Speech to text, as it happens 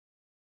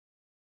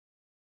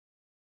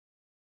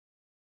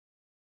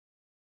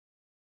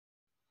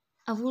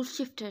A wolf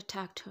shifter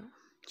attacked her.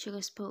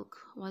 Sugar spoke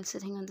while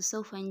sitting on the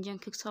sofa in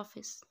Jungkook's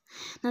office.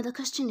 Now the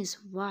question is,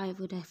 why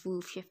would a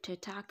wolf shifter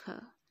attack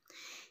her?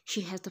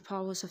 She has the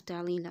powers of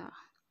Dalila.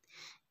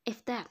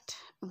 If that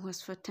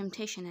was for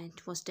temptation,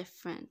 it was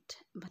different,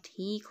 but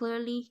he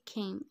clearly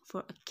came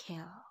for a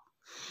kill.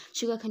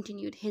 Sugar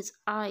continued. His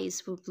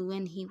eyes were blue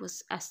and he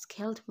was a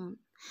skilled one,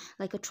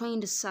 like a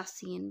trained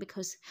assassin,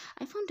 because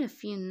I found a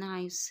few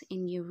knives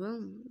in your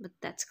room, but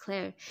that's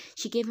clear.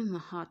 She gave him a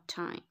hard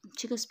time.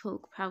 Sugar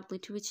spoke proudly,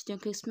 to which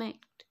Jungkook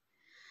smirked.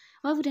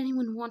 Why would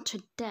anyone want her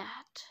dead?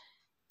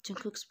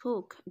 Jungkook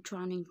spoke,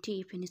 drowning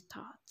deep in his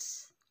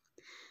thoughts.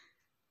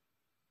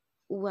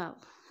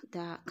 Well,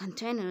 the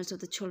containers of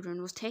the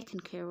children was taken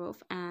care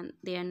of and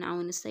they are now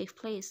in a safe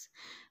place.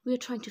 We are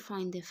trying to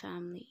find their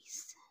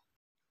families.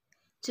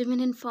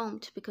 Jimin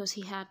informed because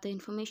he had the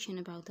information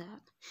about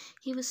that.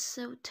 He was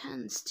so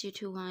tense due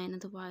to wine,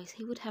 otherwise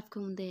he would have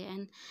gone there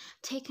and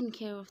taken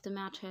care of the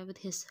matter with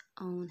his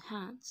own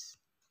hands.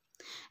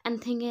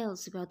 Anything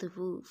else about the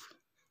wolf?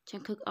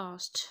 Jungkook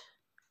asked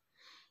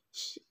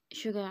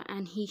Sugar,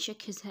 and he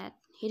shook his head.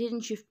 He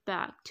didn't shift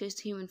back to his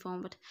human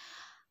form, but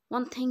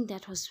one thing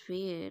that was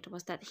weird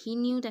was that he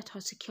knew that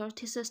her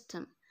security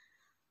system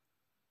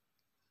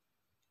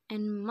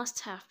and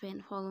must have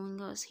been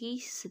following us. He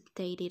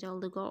sedated all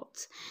the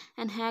guards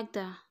and hacked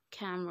the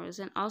cameras,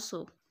 and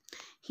also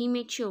he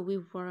made sure we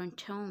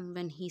weren't home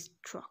when he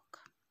struck.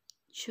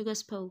 Sugar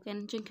spoke,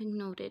 and Jungkook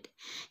noted.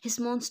 His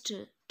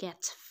monster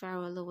gets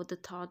feral over the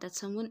thought that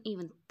someone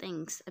even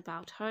thinks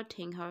about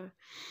hurting her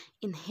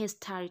in his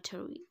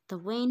territory. The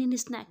vein in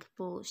his neck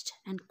bulged,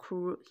 and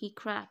he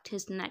cracked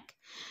his neck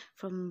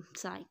from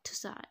side to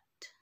side.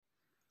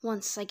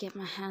 Once I get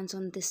my hands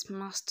on this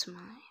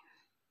mastermind,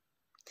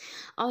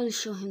 I'll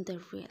show him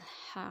the real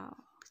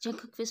hell.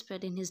 Jungkook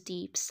whispered in his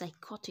deep,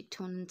 psychotic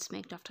tone and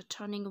smirked after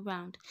turning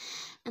around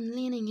and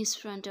leaning his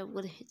front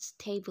over his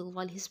table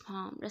while his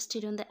palm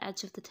rested on the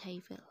edge of the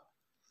table.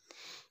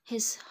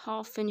 His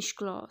half-finished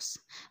glass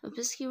of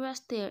whiskey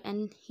rested there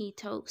and he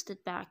tossed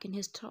it back in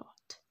his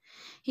throat.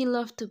 He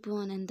loved the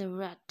burn and the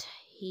red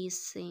he's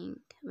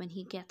seeing when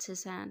he gets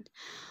his hand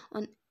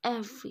on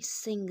every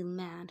single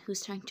man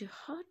who's trying to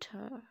hurt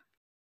her.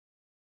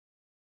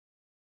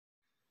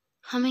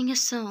 Humming a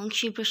song,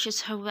 she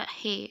brushes her wet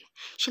hair.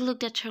 She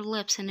looked at her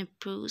lips and a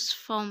bruise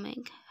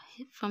forming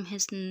from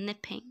his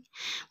nipping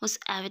was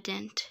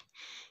evident.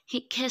 He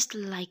kissed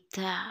like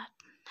that.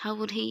 How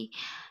would he?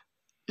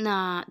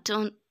 Nah,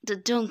 don't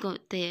go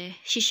there.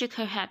 She shook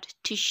her head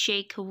to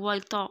shake her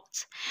wild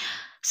thoughts.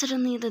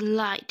 Suddenly the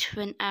light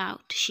went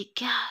out. She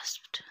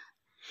gasped.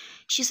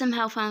 She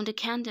somehow found a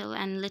candle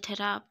and lit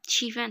it up.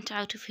 She went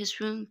out of his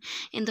room.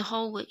 In the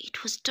hallway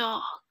it was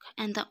dark,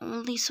 and the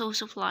only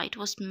source of light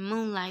was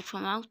moonlight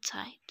from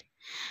outside.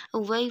 A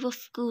wave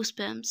of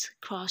goosebumps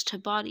crossed her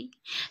body.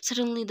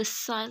 Suddenly the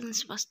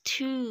silence was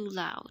too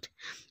loud.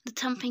 The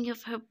thumping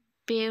of her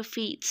bare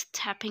feet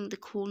tapping the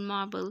cold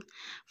marble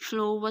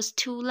floor was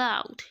too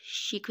loud.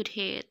 She could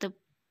hear the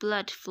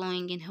blood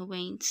flowing in her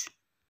veins.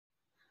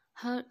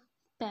 Her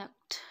back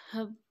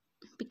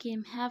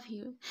became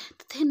heavier.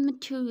 The thin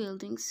material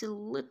doing so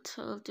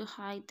little to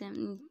hide them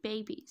in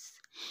babies.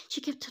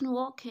 She kept on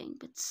walking,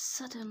 but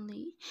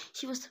suddenly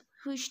she was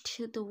pushed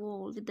to the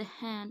wall with the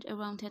hand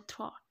around her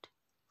throat.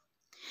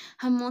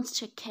 Her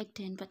monster kicked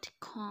in, but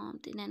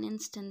calmed in an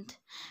instant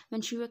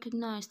when she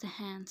recognized the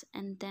hands,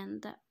 and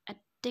then the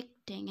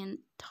addicting,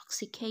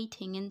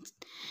 intoxicating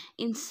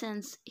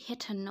incense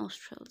hit her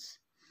nostrils.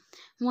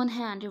 One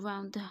hand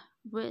around the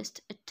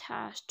wrist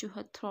attached to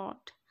her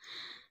throat.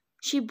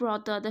 She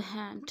brought the other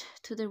hand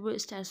to the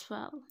wrist as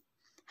well.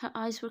 Her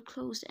eyes were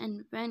closed,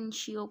 and when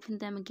she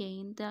opened them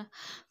again, the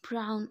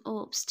brown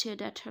orb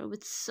stared at her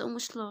with so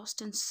much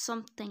lust and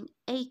something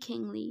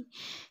achingly.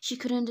 She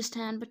could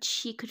understand, but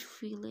she could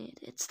feel it.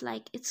 It's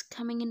like it's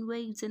coming in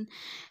waves and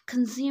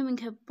consuming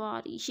her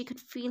body. She could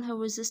feel her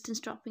resistance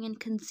dropping,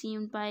 and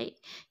consumed by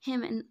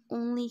him and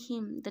only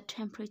him. The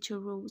temperature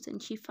rose,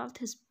 and she felt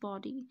his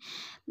body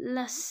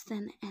less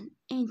than an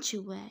inch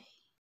away.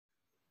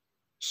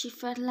 She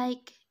felt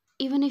like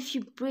even if she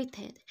breathed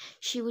it,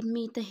 she would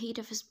meet the heat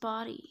of his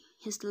body,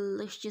 his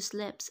delicious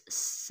lips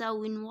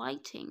so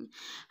inviting.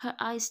 Her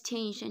eyes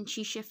changed and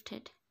she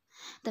shifted.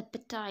 The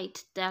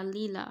petite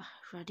Dalila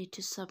ready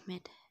to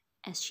submit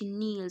as she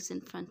kneels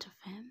in front of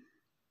him.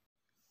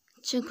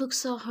 Jungkook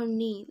saw her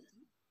kneel.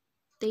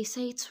 They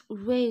say it's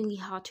really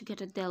hard to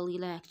get a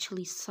Dalila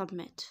actually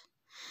submit.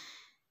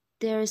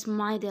 There is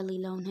my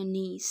Dalila on her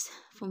knees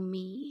for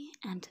me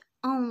and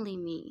only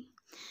me.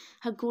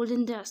 Her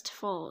golden dust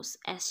falls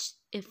as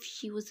if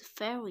she was a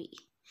fairy,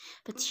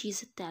 but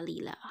she's a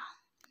Dalila,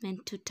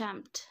 meant to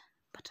tempt,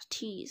 but to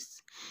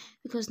tease,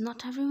 because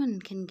not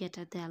everyone can get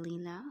a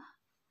Dalila.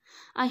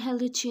 I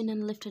held her chin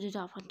and lifted it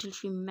up until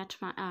she met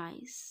my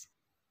eyes.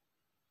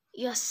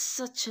 You're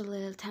such a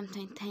little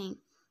tempting thing,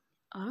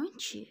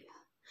 aren't you?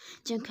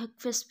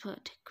 Jungkook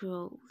whispered,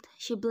 growled.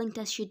 She blinked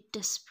as she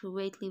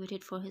desperately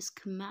waited for his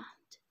command.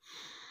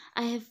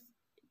 I have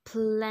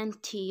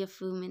plenty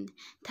of women.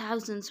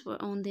 Thousands were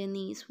on their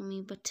knees for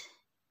me, but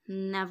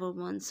Never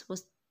once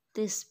was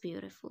this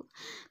beautiful.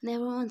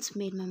 Never once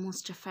made my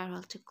monster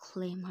feral to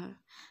claim her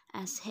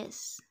as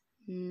his.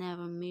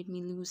 Never made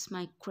me lose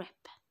my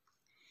grip.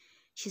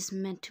 She's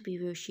meant to be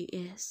where she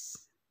is.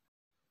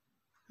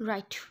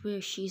 Right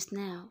where she is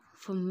now,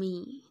 for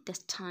me,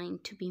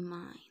 destined to be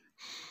mine.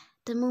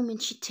 The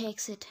moment she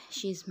takes it,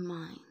 she is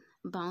mine,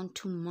 bound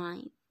to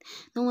mine.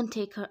 No one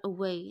take her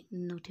away,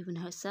 not even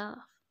herself.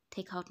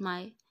 Take out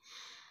my...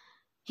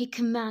 He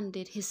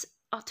commanded, his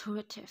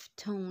authoritative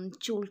tone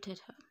jolted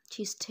her.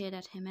 She stared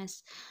at him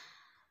as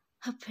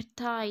her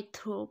petite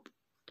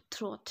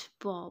throat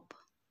bobbed.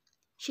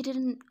 She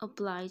didn't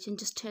oblige and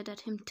just stared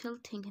at him,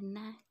 tilting her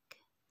neck.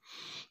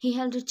 He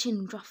held her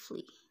chin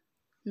roughly.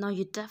 "Now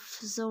you deaf,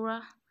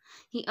 Zora?"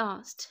 he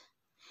asked.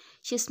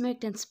 She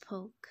smirked and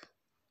spoke.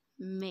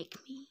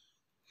 "Make me."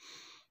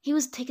 He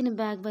was taken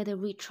aback by the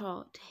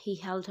retort. He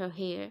held her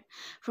hair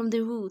from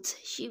the roots.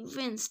 She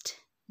winced.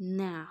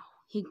 "Now,"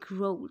 he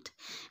growled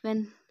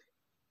when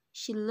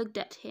she looked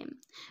at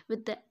him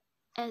with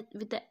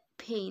the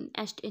pain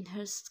etched in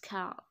her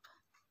scalp.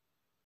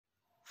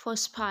 For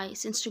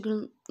Spy's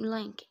Instagram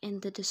link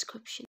in the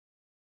description.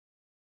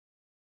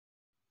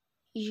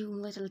 "You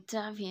little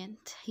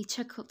deviant," he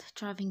chuckled,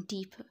 driving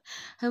deeper.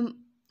 Her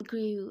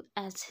grew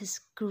as his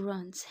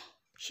grunts.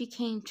 She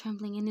came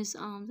trembling in his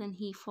arms and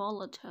he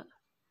followed her.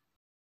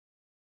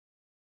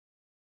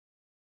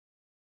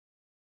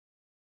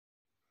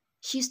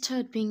 She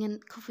stood being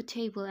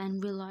uncomfortable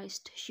and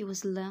realized she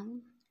was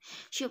alone.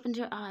 She opened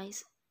her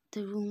eyes.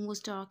 The room was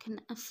dark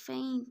and a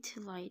faint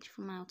light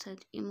from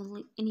outside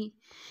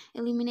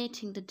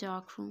illuminating the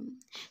dark room.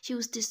 She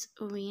was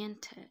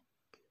disoriented.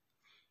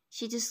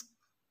 She just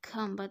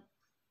come, but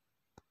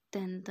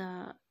then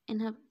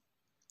in her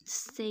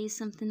say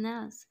something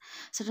else.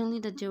 Suddenly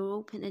the door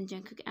opened and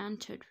Jungkook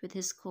entered with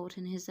his coat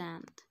in his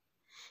hand.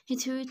 He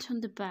threw it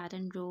on the bed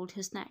and rolled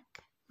his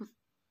neck.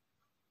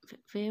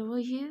 "Where were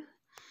you?"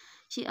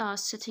 she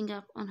asked, sitting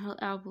up on her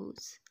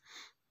elbows.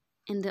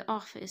 "In the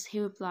office," he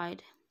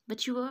replied.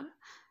 "But you were..."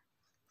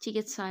 She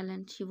gets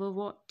silent. "You were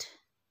what?"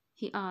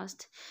 he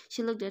asked.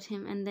 She looked at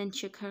him and then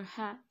shook her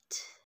head.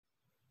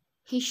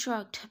 He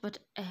shrugged, but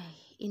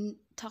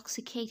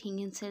intoxicating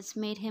incense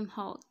made him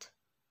halt.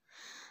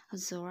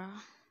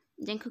 "Zora,"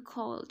 Jungkook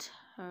called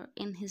her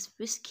in his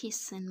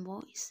whiskey-thin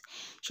voice.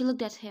 She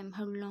looked at him.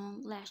 Her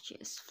long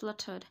lashes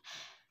fluttered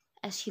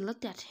as she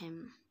looked at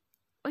him.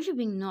 "Are you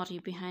being naughty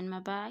behind my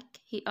back?"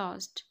 he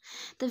asked.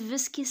 The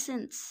whiskey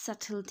scent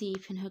settled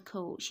deep in her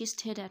coat. She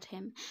stared at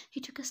him.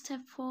 He took a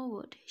step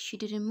forward. She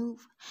didn't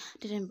move,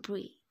 didn't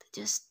breathe,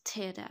 just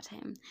stared at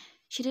him.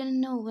 She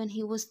didn't know when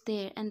he was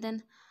there and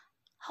then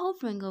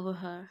hovering over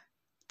her.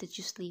 "Did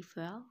you sleep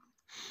well?"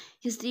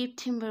 His deep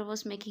timbre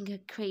was making her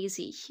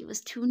crazy. She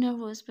was too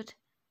nervous, but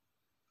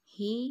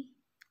he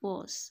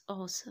was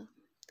also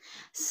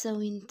so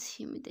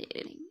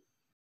intimidating.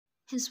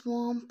 His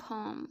warm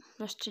palm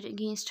rested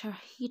against her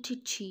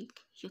heated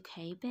cheek. "You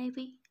okay,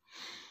 baby?"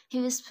 he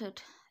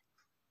whispered.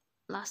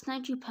 "Last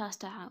night you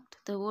passed out."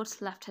 The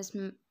words left his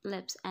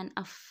lips and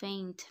a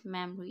faint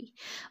memory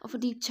of a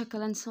deep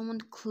chuckle and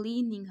someone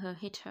cleaning her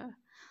hit her.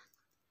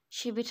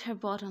 She bit her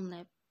bottom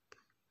lip.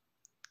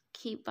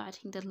 "Keep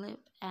biting the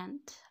lip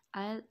and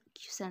I'll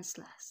you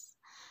senseless."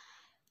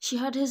 She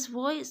heard his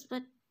voice,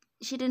 but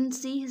she didn't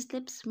see his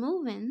lips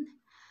moving.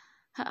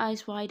 Her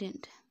eyes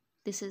widened.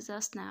 "This is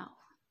us now.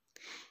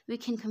 We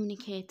can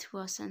communicate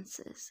through our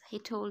senses," he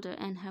told her,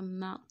 and her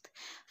mouth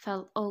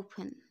fell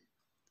open.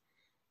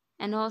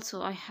 "And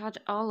also, I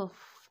had all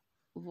of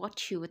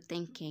what you were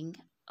thinking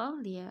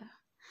earlier,"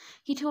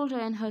 he told her,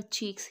 and her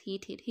cheeks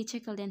heated. He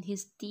chuckled, and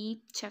his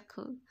deep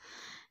chuckle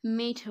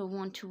made her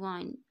want to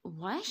whine.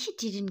 Why she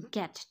didn't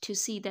get to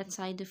see that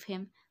side of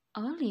him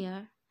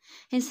earlier?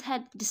 His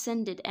head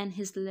descended, and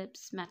his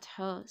lips met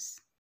hers.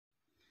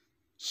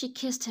 She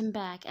kissed him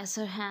back as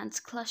her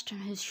hands clutched on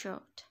his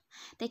shirt.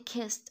 They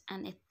kissed,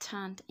 and it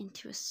turned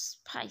into a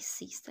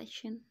spicy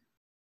session.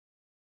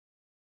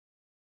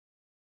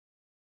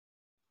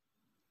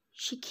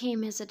 She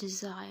came as a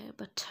desire,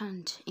 but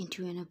turned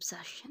into an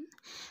obsession.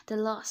 The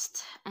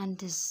lust and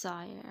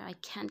desire, I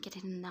can't get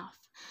enough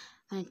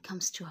when it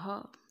comes to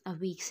her. A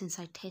week since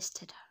I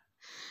tasted her.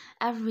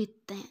 Every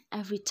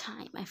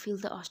time I feel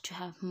the urge to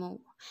have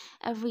more.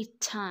 Every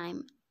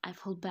time I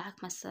pull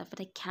back myself, but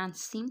I can't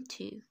seem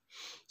to.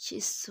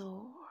 She's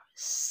so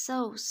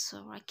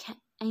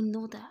I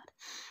know that.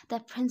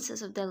 That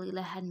princess of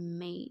Dalila had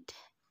made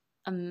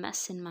a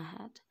mess in my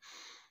head.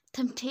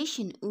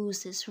 Temptation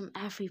oozes from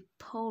every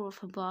pore of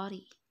her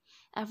body.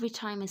 Every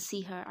time I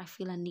see her, I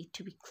feel I need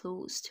to be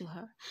close to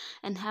her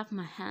and have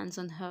my hands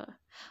on her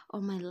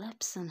or my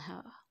lips on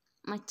her.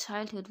 My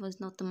childhood was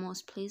not the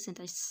most pleasant.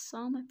 I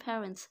saw my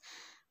parents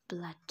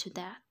bled to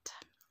that.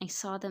 I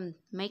saw them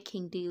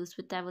making deals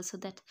with devils so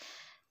that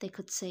they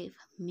could save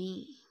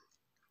me.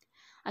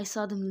 I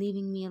saw them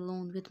leaving me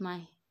alone with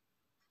my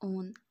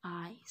own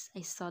eyes.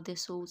 I saw their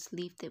souls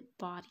leave their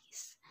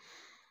bodies.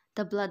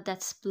 The blood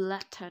that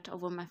splattered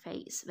over my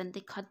face when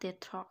they cut their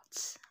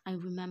throats, I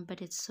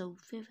remembered it so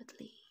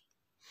vividly.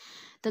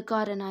 The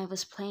god and I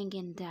was playing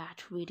in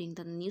that, reading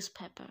the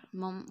newspaper,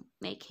 Mom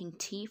making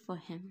tea for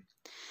him.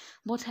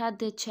 Both had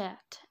their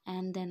chat,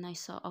 and then I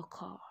saw a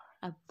car,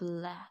 a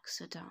black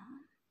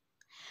sedan.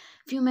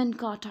 Few men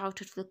got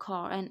out of the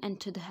car and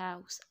entered the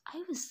house.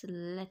 I was a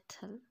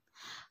little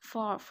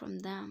far from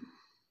them.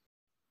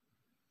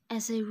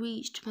 As I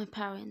reached my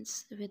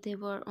parents, where they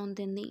were on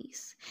their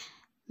knees,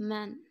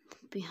 men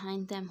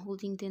behind them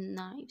holding their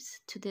knives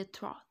to their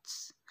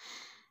throats.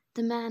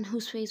 The man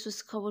whose face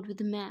was covered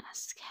with a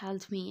mask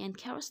held me and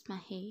caressed my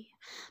hair.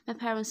 My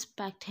parents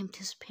begged him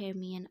to spare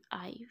me, and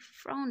I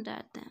frowned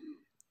at them.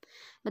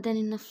 But then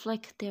in a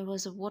flick there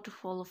was a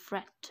waterfall of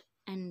red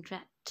and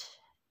red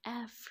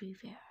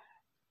everywhere.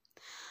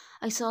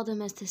 I saw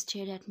them as they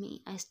stared at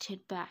me. I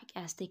stared back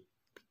as they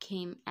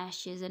became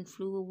ashes and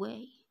flew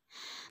away.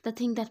 The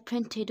thing that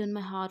printed on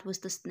my heart was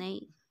the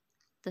snake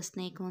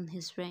on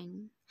his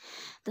ring,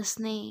 the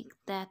snake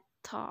that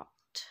thought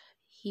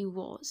he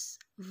was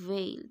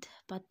veiled,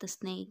 but the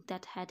snake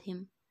that had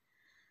him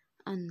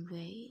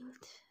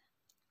unveiled.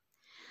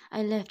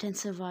 I lived and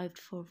survived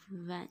for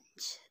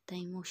revenge. The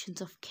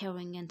emotions of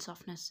caring and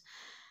softness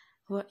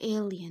were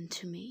alien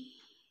to me.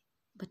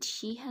 But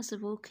she has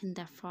awoken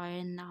that fire,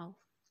 and now,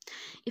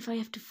 if I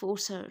have to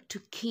force her to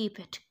keep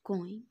it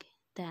going,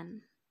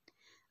 then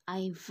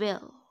I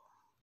will.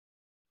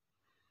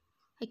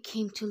 I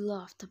came to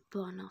love the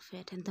burn of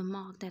it and the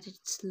mark that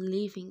it's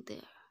leaving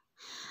there.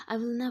 I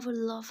will never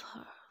love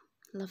her.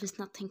 Love is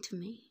nothing to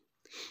me.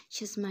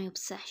 She's my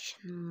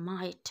obsession,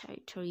 my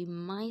territory,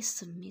 my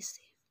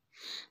submissive,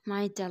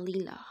 my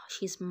Dalila.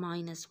 She's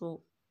mine as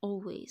well,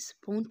 always,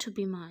 born to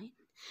be mine,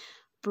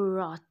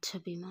 brought to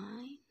be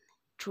mine,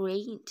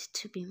 trained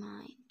to be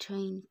mine,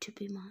 trained to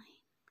be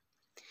mine,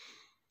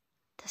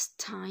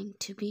 destined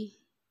to be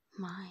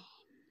mine.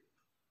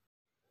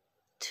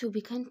 To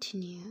be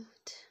continued.